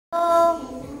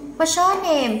What's your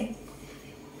name?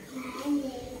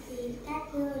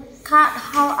 Cat,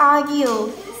 how are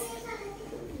you?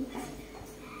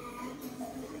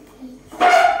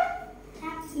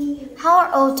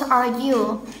 How old are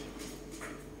you?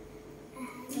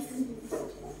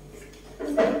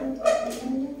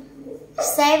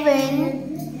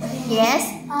 7.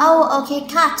 Yes. Oh, okay,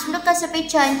 Cat, look at the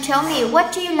picture and tell me,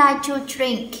 what do you like to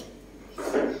drink?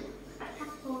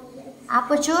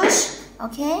 Apple juice,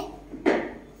 okay.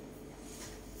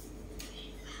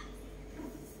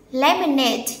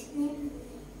 Lemonade.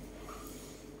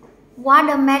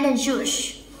 Watermelon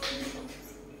juice.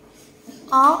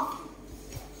 Or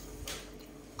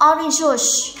orange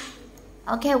juice.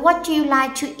 Okay, what do you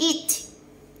like to eat?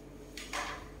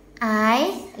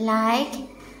 I like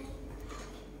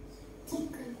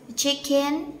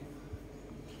chicken,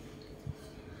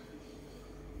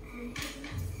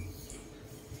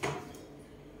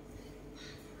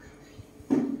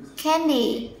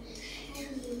 candy.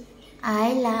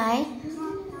 I like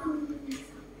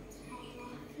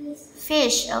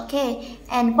fish. Okay,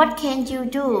 and what can you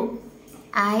do?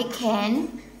 I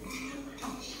can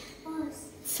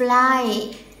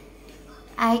fly.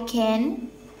 I can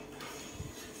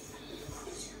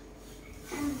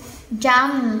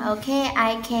jump. Okay,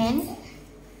 I can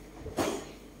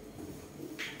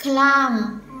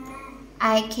climb.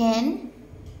 I can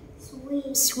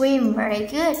swim. Very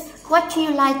good. What do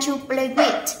you like to play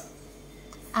with?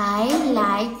 I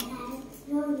like,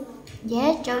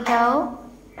 yes, Jojo.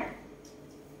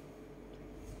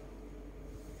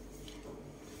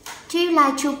 Do you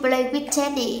like to play with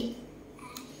Teddy?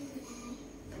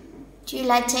 Do you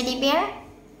like teddy bear?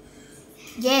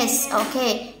 Yes,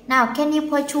 okay. Now, can you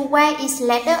point to where is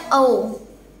letter O?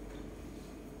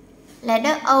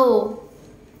 Letter O.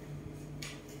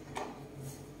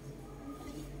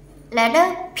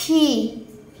 Letter P.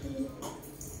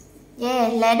 Yeah,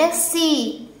 letter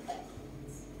C.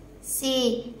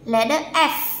 C. Letter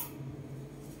F.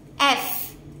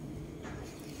 F.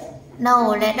 No,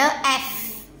 letter F.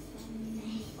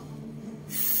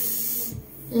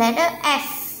 Letter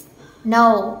F.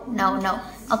 No, no, no.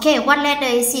 Okay, what letter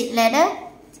is it? Letter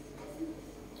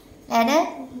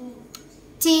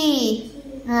T.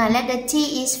 Letter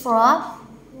T is for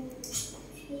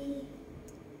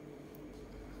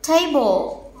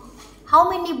table. How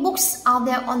many books are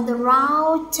there on the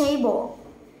round table?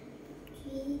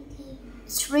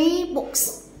 3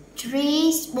 books.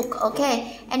 3 books.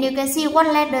 Okay, and you can see what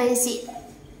letter is it?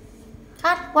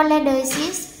 Cut. What letter is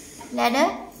this? Letter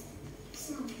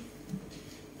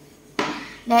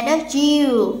G.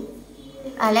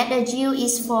 Letter G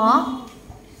is for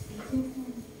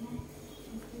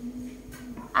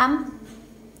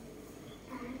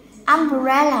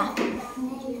umbrella.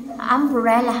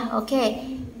 Umbrella.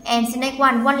 Okay. And the next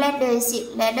one, what letter is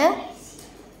it? Letter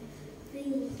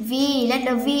V.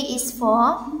 Letter V is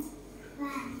for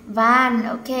van.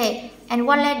 Okay. And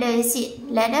what letter is it?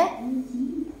 Letter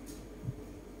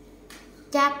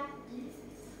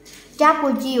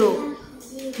W.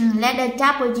 Letter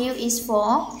W is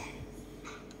for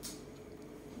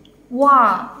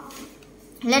war.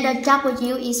 Letter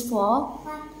W is for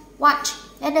watch.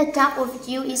 Letter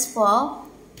W is for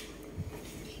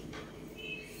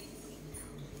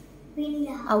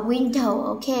a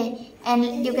window. Okay,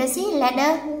 and you can see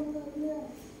letter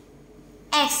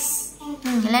S.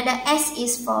 Letter S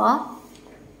is for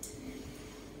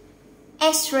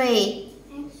X-ray.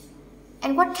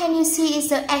 And what can you see is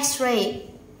the X-ray?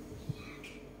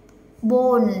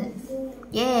 Bone.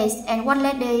 Yes, and what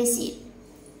letter is it?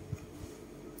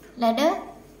 Letter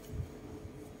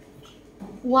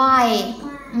Y.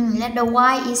 Letter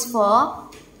Y is for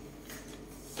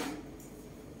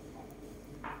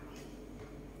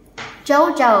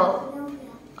Jojo.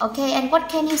 Okay, and what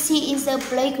can you see is the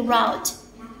playground?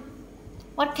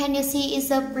 What can you see is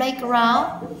the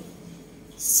playground?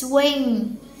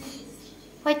 Swing.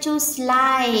 What to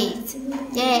slide?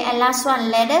 Yeah, and last one,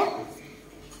 letter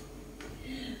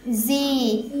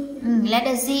Z.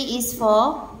 Letter Z is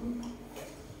for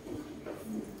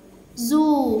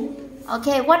zoo.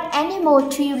 Okay, what animal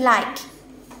do you like?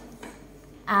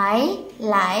 I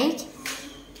like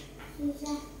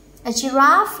a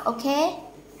giraffe. Okay.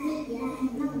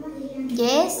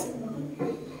 Yes.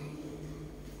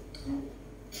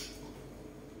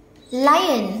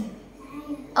 Lion.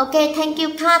 Okay, thank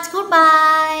you, Kat.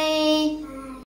 Goodbye.